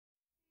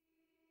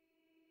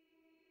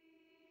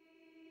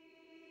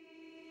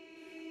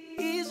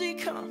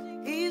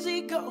come,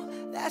 easy go.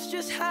 That's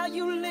just how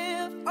you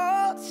live.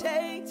 Oh,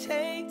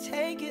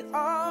 take it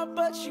all,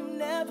 but you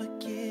never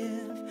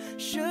give.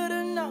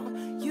 Should've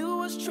known you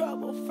was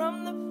trouble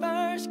from the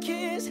first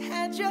kiss.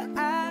 Had your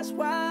eyes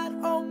wide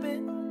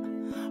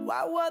open.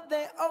 Why were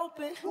they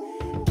open?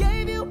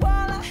 Gave you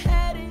all I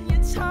had and you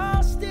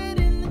tossed it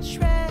in the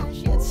trash.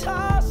 You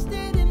tossed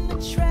it in the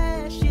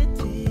trash, you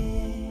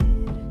did.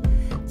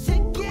 To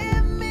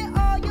give me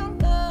all your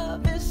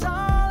love is all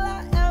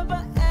I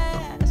ever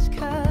ask.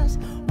 Cause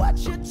what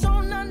you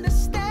don't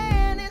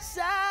understand is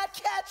I'd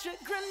catch a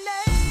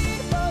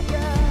grenade for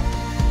ya.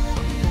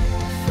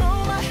 Throw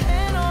my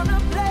hand on a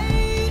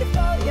blade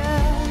for ya.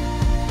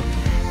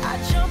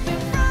 I'd jump in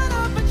front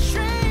of a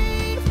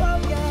train for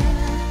ya.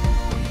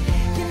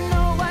 You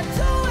know I'd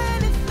do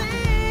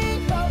anything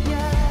for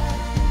ya.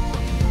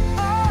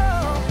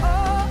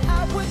 Oh,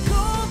 I would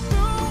go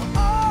through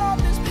all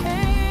this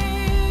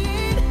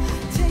pain.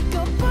 Take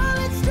a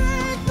bullet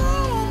straight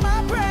through my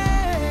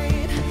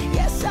brain.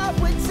 Yes, I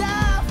would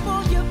die for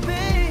you,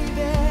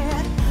 baby,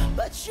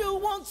 but you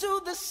won't do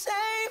the same.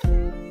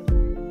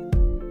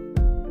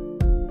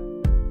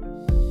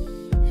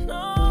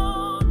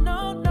 No,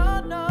 no, no,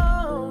 no.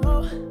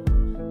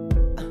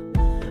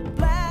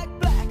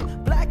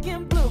 Black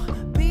and blue.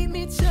 Beat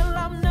me till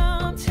I'm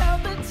numb. Tell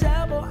the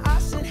devil I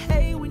said,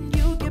 hey, when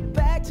you get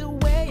back to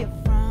where you're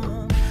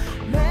from.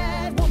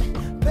 Bad woman,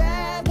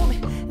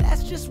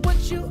 that's just what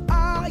you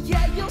are.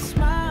 Yeah, you'll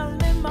smile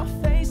in my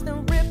face,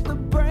 then rip the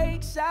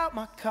brakes out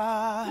my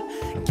car.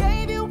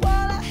 Gave you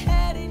all I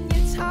had and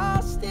you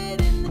tossed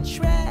it in the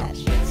trash.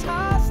 You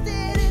tossed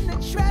it in the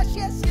trash,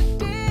 yes you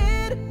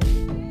did.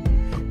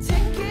 To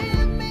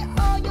give me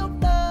all your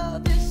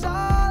love is all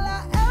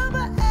I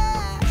ever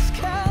ask.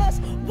 Cause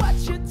what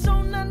you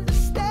don't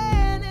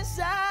understand is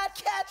I'd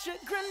catch a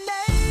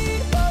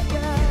grenade for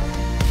ya.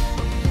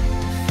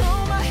 Throw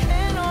my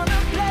hand on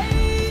a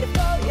blade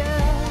for ya.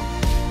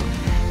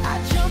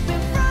 I'd jump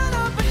in front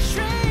of a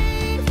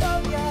train for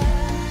ya.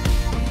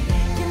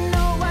 You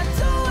know I'd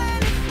do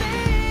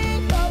anything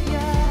for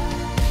ya.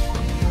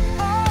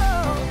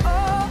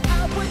 Oh,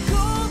 I would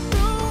go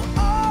through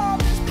all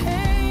this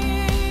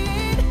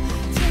pain.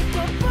 Take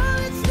a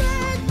bullet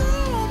straight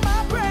through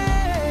my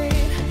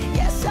brain.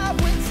 Yes, I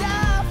would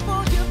die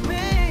for you,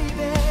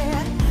 baby,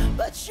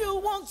 but you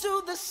won't do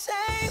the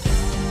same.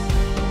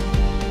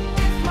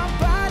 If my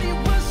body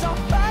was on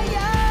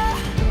fire,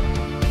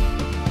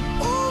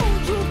 ooh,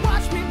 you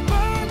watch me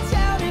burn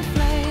down in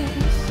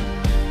flames.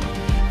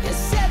 You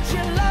said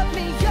you love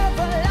me, you're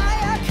a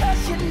liar,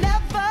 cause you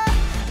never,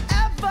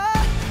 ever,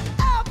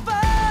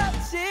 ever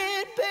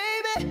did,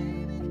 baby.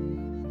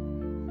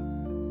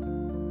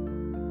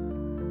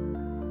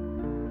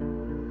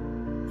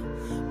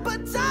 But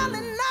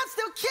darling, I'd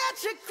still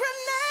catch a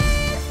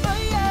grenade for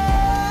ya.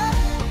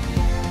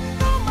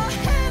 Throw my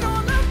hand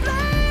on a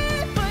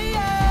blade for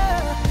ya.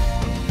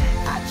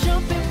 I'd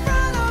jump in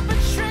front of a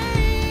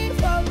train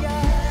for ya.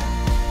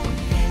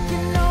 You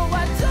know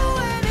I'd do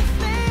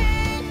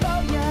anything for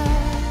ya.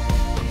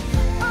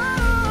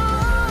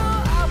 Oh,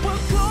 I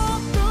would go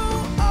through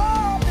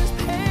all this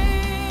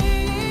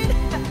pain.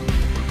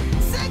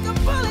 Take a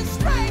bullet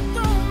straight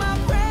through my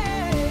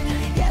brain.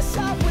 Yes, I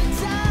would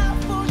die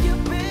for you,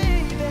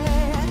 baby,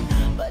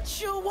 but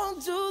you won't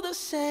do the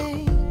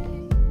same.